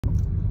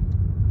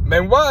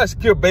Man, why is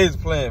Skip Bayless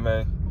playing,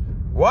 man?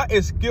 Why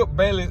is Skip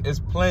Bayless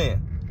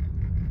playing?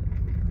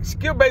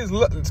 Skip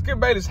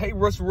Bayless hate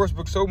Russell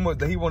Westbrook so much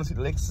that he want to see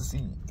the Lakers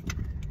succeed.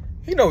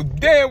 He know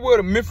damn well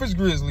the Memphis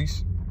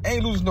Grizzlies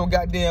ain't losing no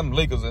goddamn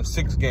Lakers in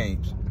 6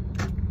 games.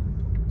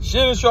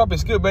 Shannon Sharp and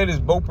Skip Bayless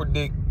both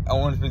predict, I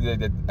want to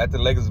predict that after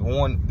the Lakers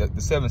won the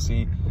 7th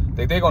seed,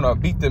 that they're going to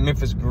beat the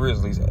Memphis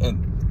Grizzlies.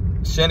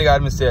 And Shannon got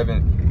him in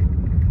 7.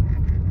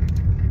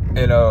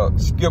 And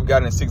Skip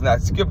got in 6. Now,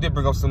 Skip did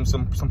bring up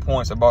some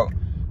points about,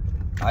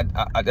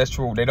 that's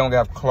true, they don't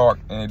got Clark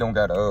and they don't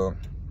got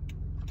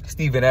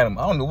Steven Adams.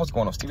 I don't know what's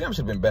going on. Steven Adams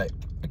should have been back.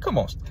 Like, come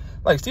on.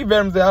 Like, Steven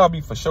Adams, I'll be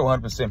for sure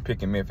 100%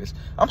 picking Memphis.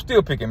 I'm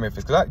still picking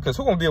Memphis because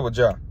who going to deal with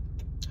Ja?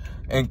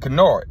 And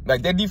Kennard.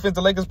 Like, that defense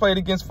the Lakers played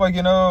against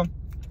fucking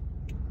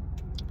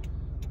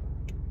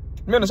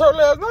Minnesota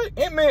last night.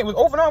 Ant-Man was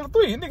over 9 for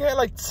 3. Nigga had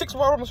like 6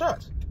 wide open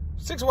shots.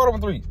 6 wide open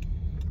 3s.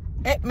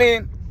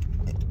 Ant-Man,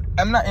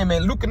 I'm not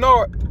Ant-Man. Luke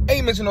Kennard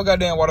ain't missing no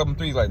goddamn wide open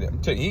 3s like that.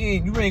 I'm telling you,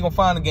 you ain't gonna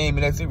find a game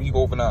in that series you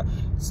go over 9.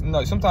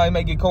 No, sometimes you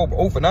may get cold, but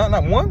over 9,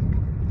 not 1.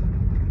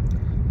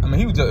 I mean,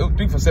 he was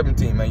 3 for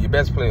 17, man. Your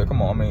best player.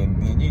 Come on, I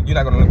mean, you're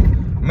not gonna.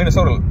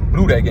 Minnesota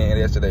blew that game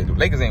yesterday. The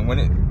Lakers ain't win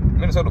it.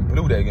 Minnesota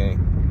blew that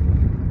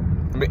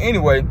game. But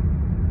anyway,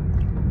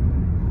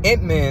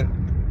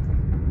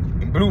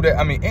 Ant-Man blew that.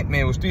 I mean,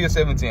 Ant-Man was still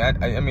 17.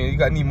 I mean, you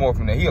got to need more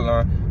from that. He'll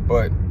learn.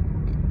 But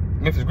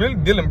Memphis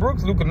Grizzlies, Dylan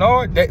Brooks, Luke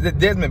Kennard,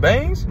 Desmond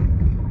Baines,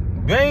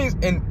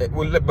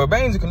 but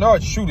Baines and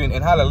Kennard shooting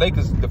and how the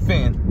Lakers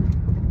defend.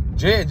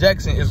 Jared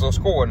Jackson is a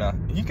scorer now.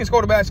 He can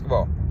score the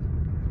basketball.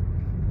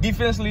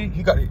 Defensively,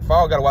 got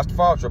to watch the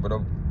foul trouble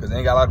though, because they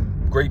ain't got a lot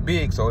of great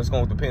bigs, so it's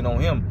going to depend on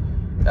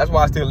him. That's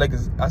why I see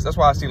Lakers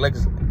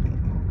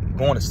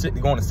going to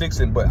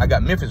 6, but I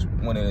got Memphis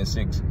winning in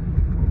 6.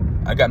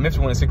 I got Memphis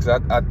winning 6.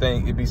 I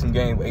think it'd be some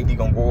game where AD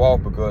gonna go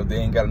off because they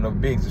ain't got enough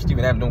bigs. If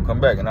Steven Adams don't come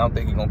back, and I don't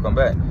think he's gonna come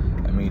back.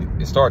 I mean,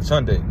 it starts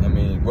Sunday. I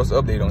mean, what's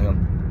the update on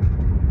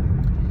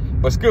him?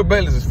 But Skip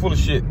Bayless is full of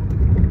shit.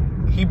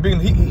 He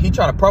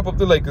trying to prop up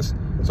the Lakers,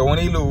 so when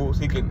they lose,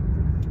 he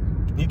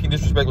can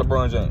disrespect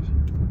LeBron James.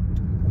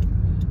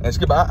 And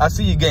Skip, I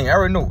see your game. I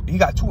already know he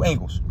got 2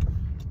 angles.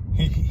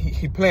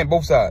 He playing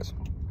both sides.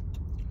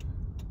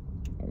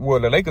 Well,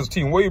 the Lakers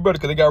team way better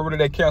because they got rid of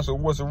that cancel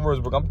Russell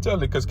Westbrook. I'm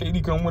telling you, because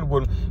KD couldn't win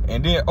with him.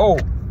 And then,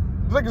 the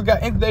Lakers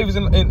got Anthony Davis,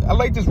 and I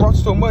like this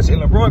roster so much, and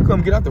LeBron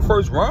couldn't get out the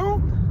first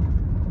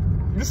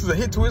round. This is a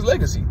hit to his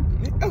legacy.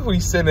 That's what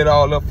he's setting it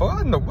all up for.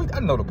 I know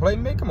the play,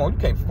 man. Come on, you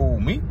can't fool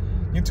me.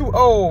 You're too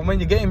old, man.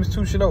 Your game is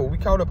too shit old. We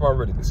caught up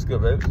already. This is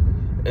good, baby.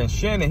 And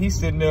Shannon, he's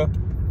sitting there,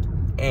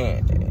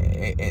 and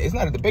it's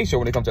not a debate show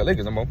when it comes to the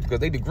Lakers no more, because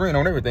they agreeing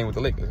on everything with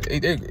the Lakers.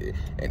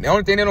 And the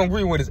only thing they don't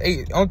agree with is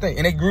and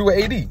they agree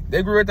with AD. They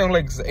agree with everything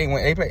Lakers. When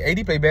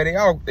AD play bad,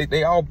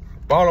 they all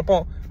pile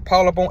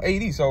up on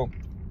AD. So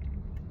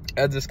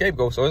as a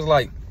scapegoat, so it's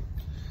like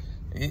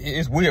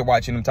it's weird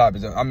watching them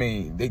topics. I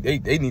mean,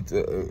 they need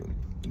to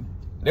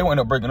they will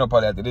end up breaking up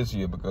after this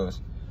year because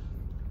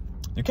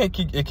you can't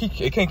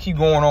keep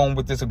going on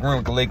with this agreeing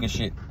with the Lakers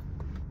shit.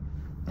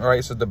 All right,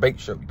 it's a debate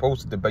show. You're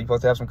supposed to debate. You're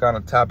supposed to have some kind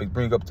of topic,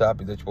 bring up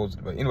topics that you're supposed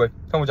to debate. Anyway,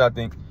 tell me what y'all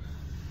think.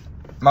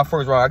 My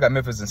first round, I got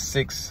Memphis in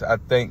 6. I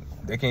think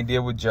they can't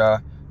deal with Ja.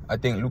 I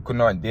think Luke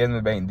Kennard,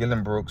 Desmond Baines,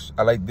 Dylan Brooks.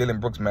 I like Dylan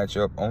Brooks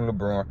matchup on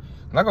LeBron.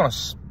 I'm not going to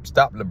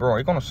stop LeBron.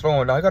 He's going to slow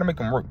him down. You got to make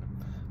him work.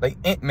 Like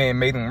Ant-Man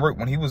made him work.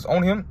 When he was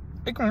on him,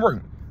 make him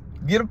work.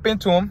 Get up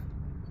into him.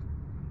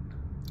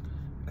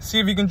 See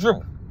if he can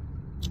dribble.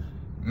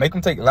 Make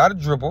him take a lot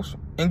of dribbles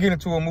and get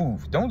into a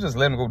move. Don't just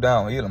let him go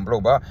downhill and blow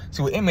by.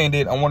 See what Ant-Man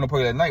did on one of the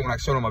play that night when I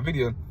showed him my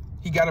video.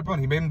 He got up on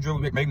him. He made him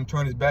dribble, made him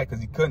turn his back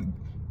because he couldn't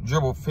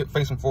dribble,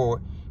 face him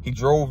forward. He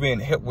drove in,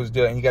 help was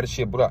there, and he got his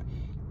shit put out.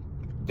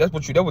 That's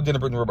what Dylan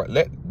Brooks about.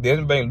 Let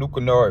Desmond Baines, Luke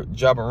Kennard,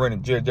 Ja Morant,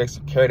 and Jared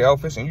Jackson carry the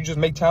offense, and you just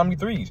make timely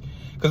threes.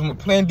 Because when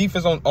playing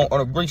defense on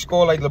a great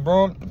score like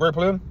LeBron, great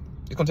player,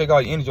 it's going to take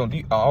all your energy on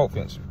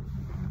offense.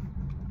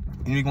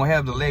 And you're going to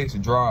have the legs to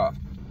drive.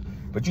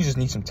 But you just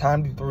need some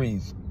timely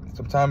threes.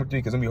 Some timely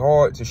threes, because it's going to be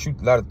hard to shoot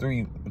a lot of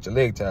threes with your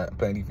leg tied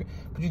playing defense.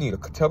 But you need a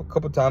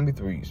couple timely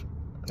threes.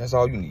 That's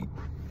all you need.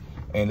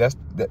 And that's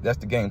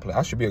the game plan.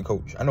 I should be a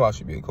coach. I know I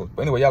should be a coach.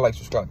 But anyway, y'all like,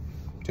 subscribe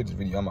to this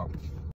video. I'm out.